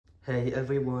Hey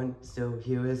everyone, so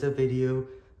here is a video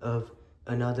of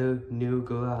another new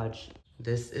garage.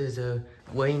 This is a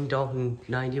Wayne Dalton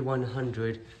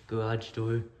 9100 garage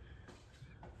door.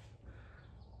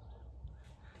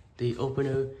 The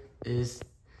opener is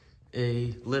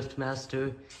a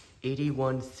LiftMaster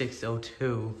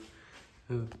 81602.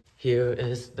 Here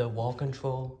is the wall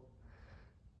control.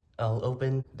 I'll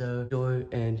open the door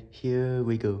and here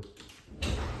we go.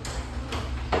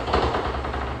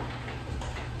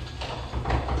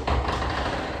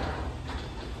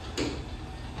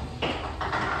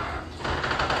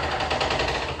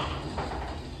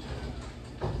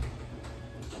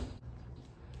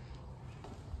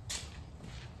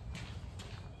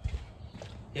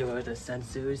 Here are the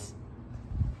sensors.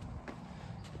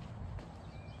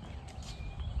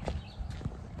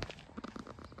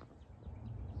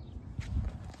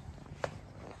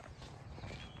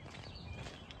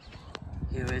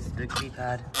 Here is the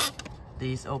keypad.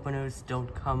 These openers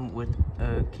don't come with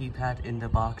a keypad in the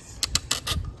box.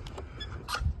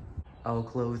 I'll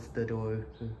close the door.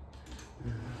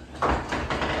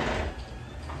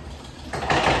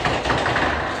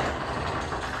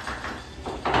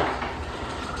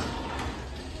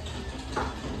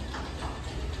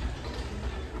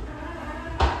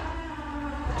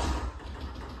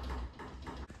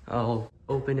 I'll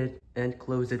open it and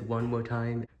close it one more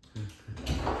time.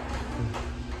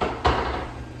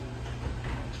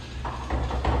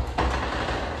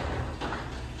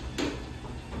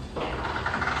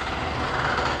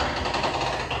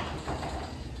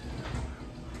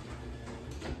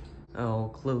 I'll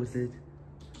close it.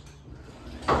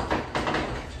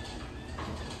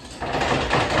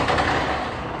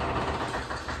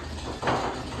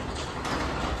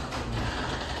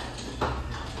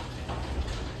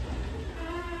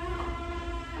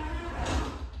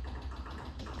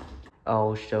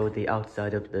 I'll show the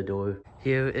outside of the door.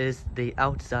 Here is the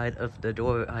outside of the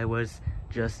door I was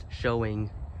just showing.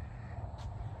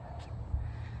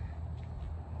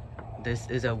 This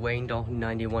is a Wayne Dalton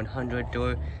 9100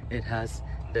 door. It has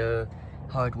the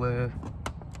hardware.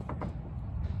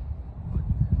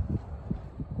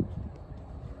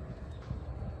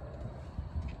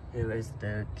 Here is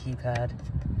the keypad.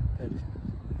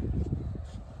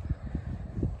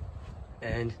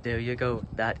 And there you go.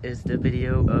 That is the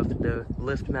video of the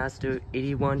LiftMaster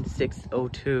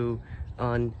 81602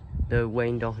 on the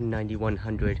Wayne Dalton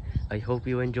 9100. I hope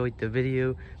you enjoyed the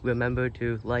video. Remember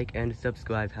to like and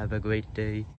subscribe. Have a great day.